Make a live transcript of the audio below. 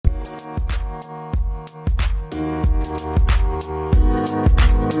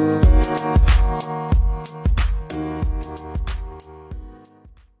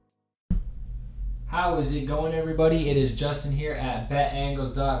is it going, everybody? It is Justin here at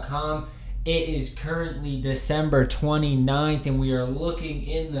betangles.com. It is currently December 29th, and we are looking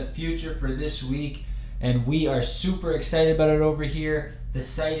in the future for this week, and we are super excited about it over here. The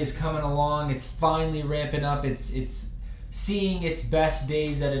site is coming along. It's finally ramping up. It's seeing its best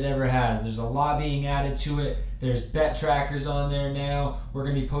days that it ever has. There's a lot being added to it. There's bet trackers on there now. We're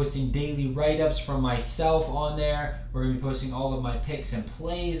going to be posting daily write-ups from myself on there. We're going to be posting all of my picks and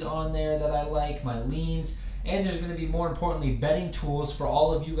plays on there that I like, my leans. And there's going to be, more importantly, betting tools for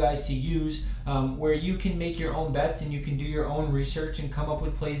all of you guys to use where you can make your own bets and you can do your own research and come up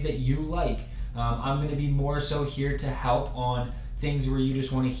with plays that you like. I'm going to be more so here to help on things where you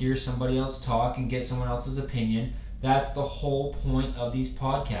just want to hear somebody else talk and get someone else's opinion. That's the whole point of these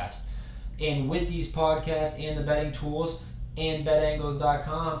podcasts. And with these podcasts and the betting tools and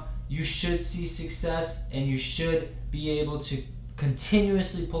betangles.com, you should see success and you should be able to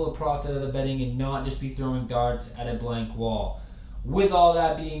continuously pull a profit out of betting and not just be throwing darts at a blank wall. With all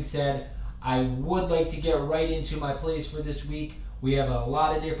that being said, I would like to get right into my plays for this week. We have a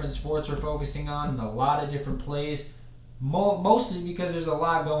lot of different sports we're focusing on and a lot of different plays, mostly because there's a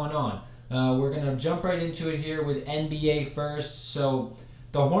lot going on. We're going to jump right into it here with NBA first. So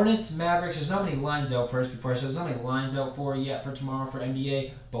the Hornets, Mavericks, there's not many lines out first before I show. There's not many lines out for yet for tomorrow for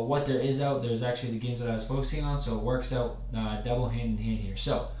NBA, but what there is out, there's actually the games that I was focusing on, so it works out double hand in hand here.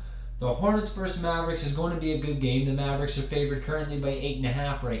 So the Hornets versus Mavericks is going to be a good game. The Mavericks are favored currently by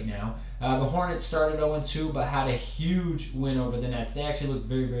 8.5 right now. The Hornets started 0-2, but had a huge win over the Nets. They actually looked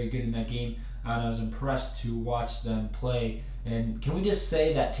very, very good in that game, and I was impressed to watch them play. And can we just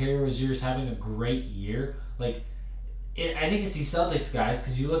say that Terry Rozier is having a great year? I think it's these Celtics guys,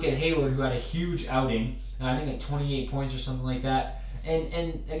 because you look at Hayward, who had a huge outing, I think like 28 points or something like that.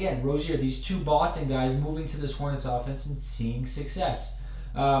 And again, Rozier, these two Boston guys moving to this Hornets offense and seeing success.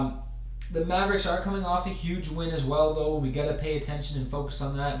 The Mavericks are coming off a huge win as well, though. We got to pay attention and focus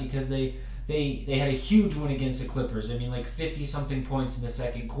on that because they had a huge win against the Clippers. I mean, like 50-something points in the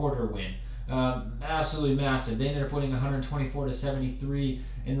second quarter win. Absolutely massive. They ended up winning 124-73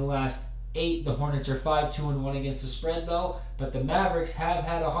 in the last 8. The Hornets are 5-2-1 against the spread, though, but the Mavericks have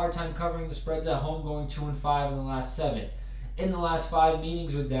had a hard time covering the spreads at home, going 2-5 in the last 7. In the last 5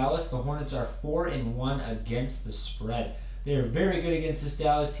 meetings with Dallas, the Hornets are 4-1 against the spread. They are very good against this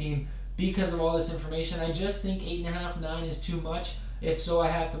Dallas team. Because of all this information, I just think 8.5, 9 is too much. If so, I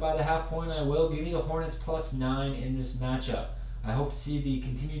have to buy the half point. I will. Give me the Hornets plus 9 in this matchup. I hope to see the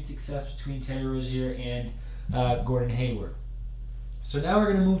continued success between Terry Rozier and Gordon Hayward. So now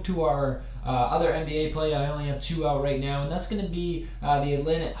we're going to move to our other NBA play. I only have 2 out right now, and that's going to be the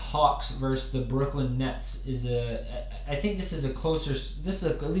Atlanta Hawks versus the Brooklyn Nets. I think this is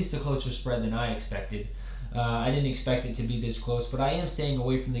at least a closer spread than I expected. I didn't expect it to be this close, but I am staying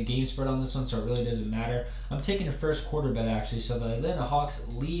away from the game spread on this one, so it really doesn't matter. I'm taking a first quarter bet, actually. So the Atlanta Hawks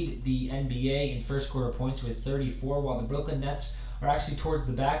lead the NBA in first quarter points with 34, while the Brooklyn Nets are actually towards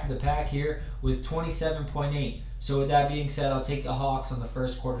the back of the pack here with 27.8. So with that being said, I'll take the Hawks on the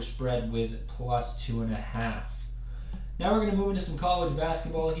first quarter spread with plus 2.5. Now we're going to move into some college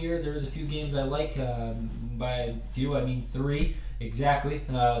basketball here. There's a few games I like. By a few, I mean 3. Exactly.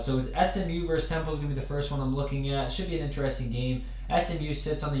 So it's SMU versus Temple is going to be the first one I'm looking at. It should be an interesting game. SMU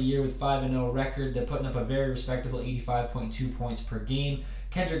sits on the year with 5-0 record. They're putting up a very respectable 85.2 points per game.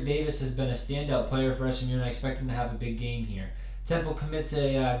 Kendrick Davis has been a standout player for SMU, and I expect him to have a big game here. Temple commits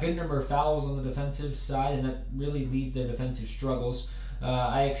a good number of fouls on the defensive side, and that really leads their defensive struggles.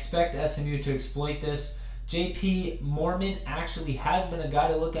 I expect SMU to exploit this. J.P. Mormon actually has been a guy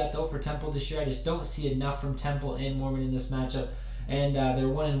to look at, though, for Temple this year. I just don't see enough from Temple and Mormon in this matchup. And they're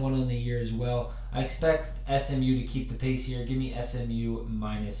 1-1 on the year as well. I expect SMU to keep the pace here. Give me SMU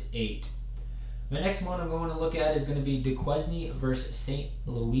minus 8. My next one I'm going to look at is going to be Duquesne versus St.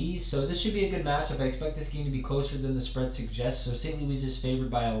 Louis. So this should be a good matchup. I expect this game to be closer than the spread suggests. So St. Louis is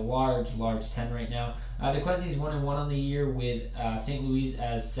favored by a large 10 right now. Duquesne is 1-1 on the year with St. Louis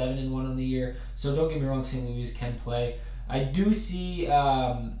as 7-1 on the year. So don't get me wrong, St. Louis can play. I do see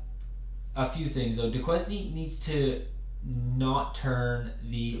a few things, though. Duquesne needs to not turn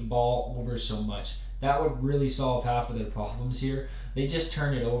the ball over so much. That would really solve half of their problems here. They just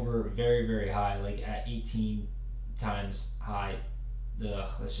turn it over very, very high, like at 18 times high. Ugh,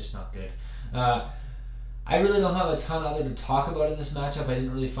 that's just not good. I really don't have a ton other to talk about in this matchup. I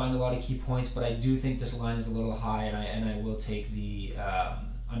didn't really find a lot of key points, but I do think this line is a little high, and I will take the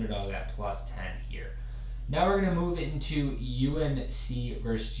underdog at plus 10 here. Now we're going to move into UNC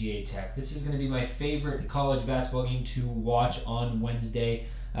versus GA Tech. This is going to be my favorite college basketball game to watch on Wednesday.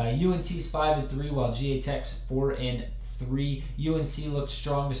 UNC's 5-3, while GA Tech's 4-3. 3. UNC looked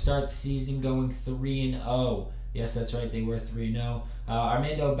strong to start the season, going 3-0. Yes, that's right, they were 3-0.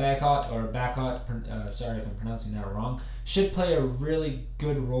 Armando Bacot, sorry if I'm pronouncing that wrong, should play a really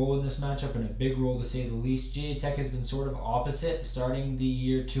good role in this matchup, and a big role to say the least. GA Tech has been sort of opposite, starting the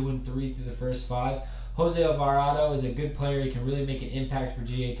year 2-3 through the first 5. Jose Alvarado is a good player. He can really make an impact for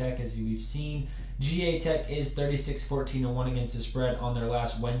GA Tech, as we've seen. GA Tech is 36-14-1 against the spread on their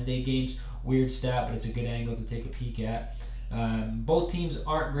last Wednesday games. Weird stat, but it's a good angle to take a peek at. Both teams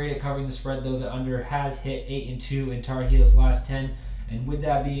aren't great at covering the spread, though. The under has hit 8-2 in Tar Heels' last 10. And with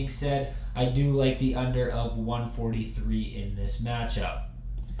that being said, I do like the under of 143 in this matchup.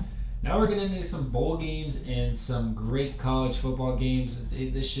 Now we're getting into some bowl games and some great college football games.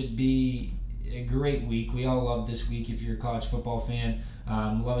 This should be a great week. We all love this week if you're a college football fan.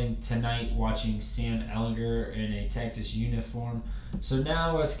 Loving tonight watching Sam Ellinger in a Texas uniform. So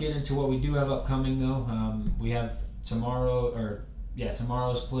now let's get into what we do have upcoming, though. We have tomorrow's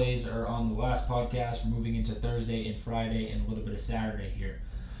plays are on the last podcast. We're moving into Thursday and Friday and a little bit of Saturday here.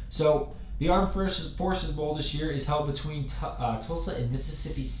 So the Armed Forces Bowl this year is held between Tulsa and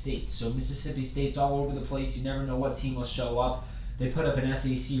Mississippi State. So Mississippi State's all over the place. You never know what team will show up. They put up an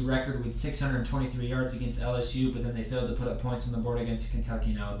SEC record with 623 yards against LSU, but then they failed to put up points on the board against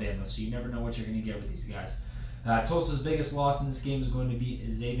Kentucky and Alabama. So you never know what you're going to get with these guys. Tulsa's biggest loss in this game is going to be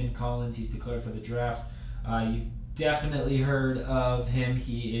Zaven Collins. He's declared for the draft. You've definitely heard of him.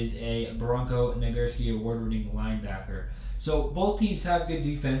 He is a Bronco Nagurski award-winning linebacker. So both teams have good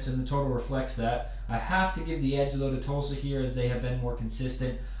defense, and the total reflects that. I have to give the edge, though, to Tulsa here, as they have been more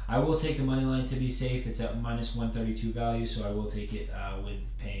consistent. I will take the money line to be safe. It's at minus 132 value, so I will take it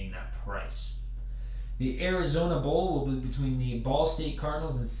with paying that price. The Arizona Bowl will be between the Ball State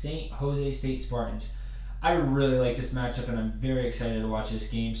Cardinals and St. Jose State Spartans. I really like this matchup, and I'm very excited to watch this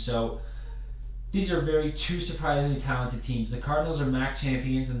game. So these are two surprisingly talented teams. The Cardinals are MAC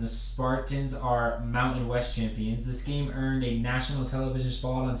champions, and the Spartans are Mountain West champions. This game earned a national television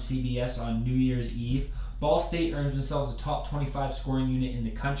spot on CBS on New Year's Eve. Ball State earns themselves a top 25 scoring unit in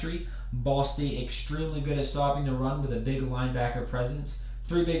the country. Ball State extremely good at stopping the run with a big linebacker presence.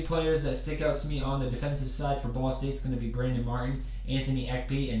 3 big players that stick out to me on the defensive side for Ball State is going to be Brandon Martin, Anthony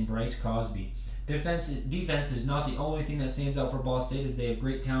Ekpe, and Bryce Cosby. Defense is not the only thing that stands out for Ball State, as they have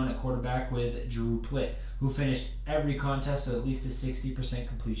great talent at quarterback with Drew Plitt, who finished every contest with at least a 60%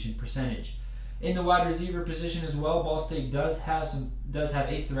 completion percentage. In the wide receiver position as well, Ball State does have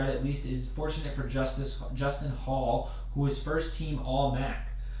a threat, at least is fortunate for Justin Hall, who is first team All-MAC.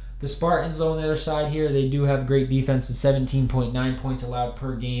 The Spartans, on the other side here, they do have great defense with 17.9 points allowed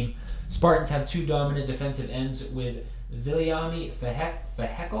per game. Spartans have 2 dominant defensive ends with Viliami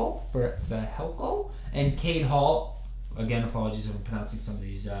Fehelko and Cade Hall. Again, apologies if I'm pronouncing some of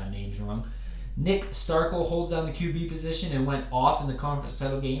these names wrong. Nick Starkel holds down the QB position and went off in the conference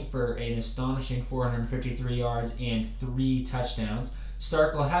title game for an astonishing 453 yards and 3 touchdowns.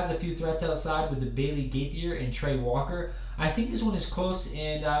 Starkel has a few threats outside with the Bailey Gaither and Trey Walker. I think this one is close,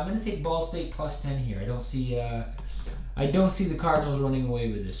 and I'm going to take Ball State plus 10 here. I don't see the Cardinals running away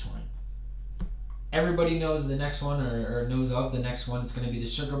with this one. Everybody knows the next one, or knows of the next one. It's going to be the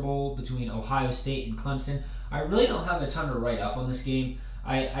Sugar Bowl between Ohio State and Clemson. I really don't have a ton to write up on this game.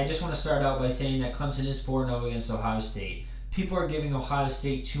 I just want to start out by saying that Clemson is 4-0 against Ohio State. People are giving Ohio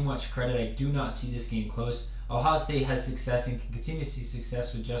State too much credit. I do not see this game close. Ohio State has success and can continue to see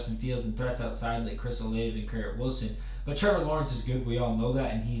success with Justin Fields and threats outside like Chris Olave and Garrett Wilson. But Trevor Lawrence is good. We all know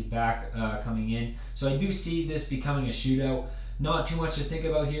that, and he's back coming in. So I do see this becoming a shootout. Not too much to think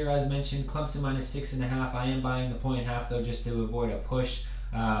about here, as mentioned. Clemson minus 6.5. I am buying the 1.5 though, just to avoid a push.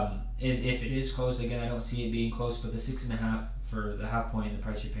 If it is close, again, I don't see it being close, but the 6.5 for the half point and the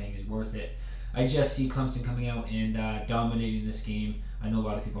price you're paying is worth it. I just see Clemson coming out and dominating this game. I know a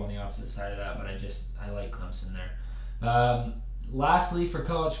lot of people on the opposite side of that, but I like Clemson there. Lastly, for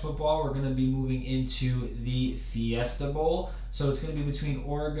college football, we're going to be moving into the Fiesta Bowl. So it's going to be between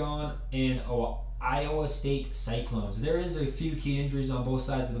Oregon and Iowa State Cyclones. There is a few key injuries on both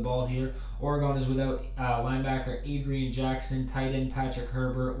sides of the ball here. Oregon is without linebacker Adrian Jackson, tight end Patrick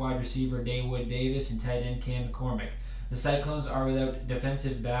Herbert, wide receiver Dawood Davis, and tight end Cam McCormick. The Cyclones are without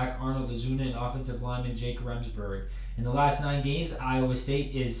defensive back Arnold Azuna and offensive lineman Jake Remsburg. In the last 9 games, Iowa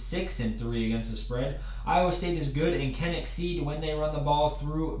State is 6-3 against the spread. Iowa State is good and can exceed when they run the ball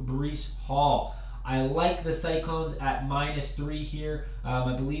through Breece Hall. I like the Cyclones at -3 here.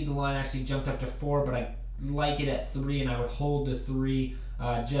 I believe the line actually jumped up to 4, but I like it at 3, and I would hold the 3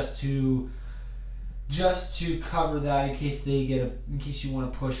 just to cover that in case you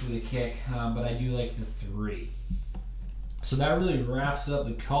want to push with a kick. But I do like the 3. So that really wraps up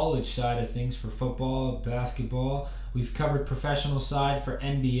the college side of things for football, basketball. We've covered professional side for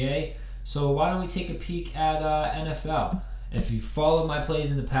NBA. So why don't we take a peek at NFL? If you followed my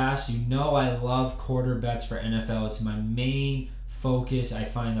plays in the past, you know I love quarter bets for NFL. It's my main focus. I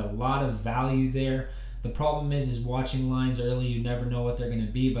find a lot of value there. The problem is watching lines early, you never know what they're going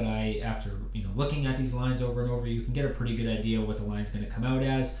to be, but after looking at these lines over and over, you can get a pretty good idea what the line's going to come out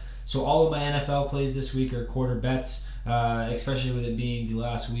as. So all of my NFL plays this week are quarter bets, especially with it being the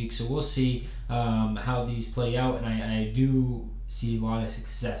last week. So we'll see how these play out, and I do see a lot of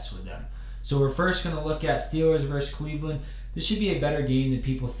success with them. So we're first going to look at Steelers versus Cleveland. This should be a better game than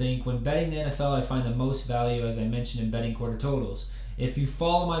people think. When betting the NFL, I find the most value, as I mentioned, in betting quarter totals. If you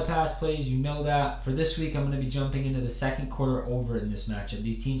follow my past plays, you know that. For this week, I'm going to be jumping into the second quarter over in this matchup.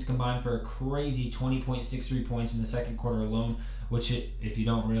 These teams combined for a crazy 20.63 points in the second quarter alone, which, if you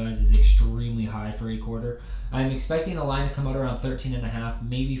don't realize, is extremely high for a quarter. I'm expecting the line to come out around 13.5,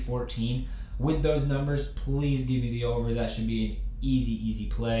 maybe 14. With those numbers, please give me the over. That should be an easy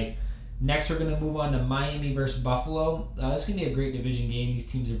play. Next, we're going to move on to Miami versus Buffalo. This is going to be a great division game.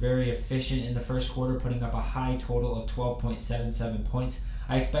 These teams are very efficient in the first quarter, putting up a high total of 12.77 points.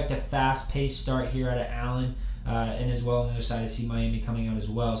 I expect a fast-paced start here out of Allen, and as well on the other side, I see Miami coming out as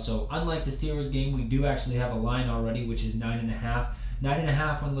well. So unlike the Steelers game, we do actually have a line already, which is 9.5.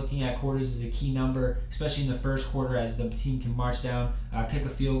 9.5 when looking at quarters is a key number, especially in the first quarter, as the team can march down, kick a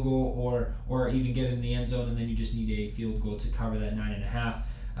field goal, or even get in the end zone, and then you just need a field goal to cover that 9.5.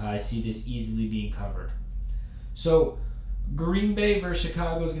 I see this easily being covered. So Green Bay versus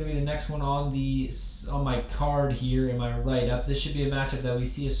Chicago is going to be the next one on my card here in my write-up. This should be a matchup that we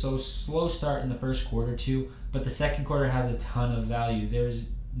see a slow start in the first quarter too, but the second quarter has a ton of value. There's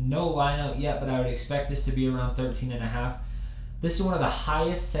no line out yet, but I would expect this to be around 13.5. This is one of the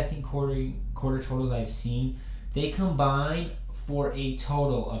highest second quarter totals I've seen. They combine for a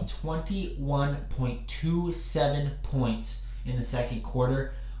total of 21.27 points in the second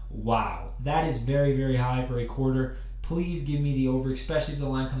quarter. Wow, that is very high for a quarter. Please give me the over, especially if the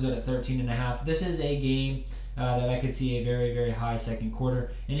line comes out at 13.5. This is a game that I could see a very high second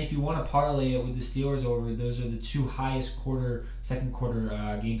quarter. And if you want to parlay it with the Steelers over, those are the two highest second quarter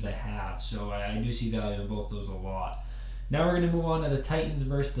games I have. So I do see value in both those a lot. Now we're going to move on to the Titans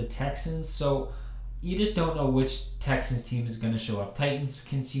versus the Texans. So you just don't know which Texans team is going to show up. Titans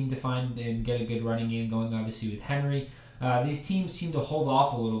can seem to find and get a good running game going, obviously, with Henry. These teams seem to hold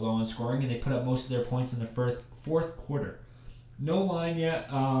off a little, though, on scoring, and they put up most of their points in the fourth quarter. No line yet.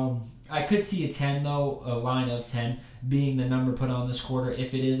 I could see a 10, though, a line of 10 being the number put on this quarter.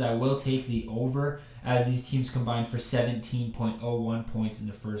 If it is, I will take the over, as these teams combined for 17.01 points in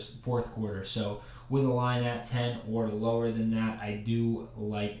the fourth quarter. So with a line at 10 or lower than that, I do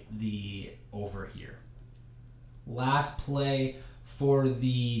like the over here. Last play for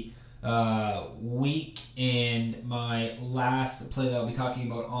the week, and my last play that I'll be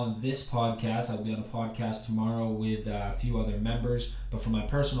talking about on this podcast. I'll be on a podcast tomorrow with a few other members, but for my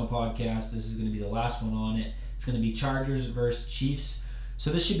personal podcast, this is going to be the last one on it. It's going to be Chargers versus Chiefs.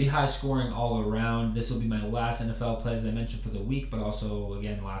 So this should be high scoring all around. This will be my last NFL play, as I mentioned, for the week, but also,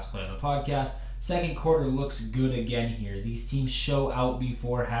 again, last play on the podcast. Second quarter looks good again here. These teams show out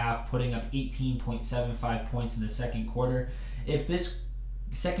before half, putting up 18.75 points in the second quarter. If this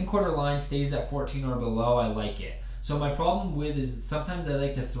second quarter line stays at 14 or below, I like it. So my problem with is sometimes I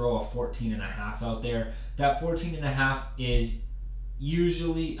like to throw a 14.5 out there. That 14.5 is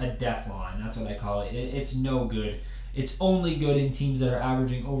usually a death line. That's what I call it. It's no good. It's only good in teams that are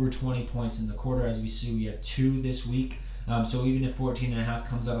averaging over 20 points in the quarter. As we see, we have 2 this week. So even if 14.5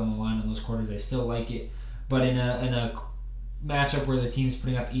 comes out on the line on those quarters, I still like it. But in a matchup where the team's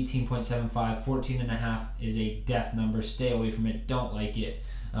putting up 18.75, 14.5 is a death number. Stay away from it. Don't like it.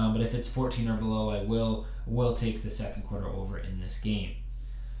 But if it's 14 or below, I will take the second quarter over in this game.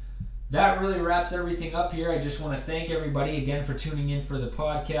 That really wraps everything up here. I just want to thank everybody again for tuning in for the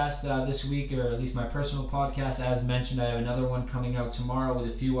podcast this week, or at least my personal podcast. As mentioned, I have another one coming out tomorrow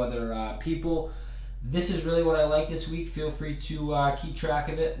with a few other people. This is really what I like this week. Feel free to keep track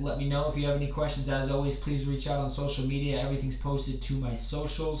of it. Let me know if you have any questions. As always, please reach out on social media. Everything's posted to my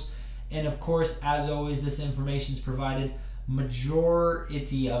socials. And of course, as always, this information is provided.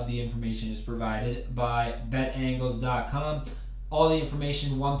 Majority of the information is provided by betangles.com. All the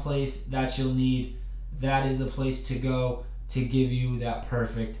information, one place that you'll need. That is the place to go to give you that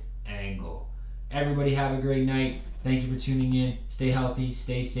perfect angle. Everybody have a great night. Thank you for tuning in. Stay healthy,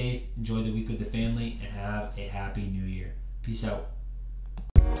 stay safe, enjoy the week with the family, and have a happy new year. Peace out.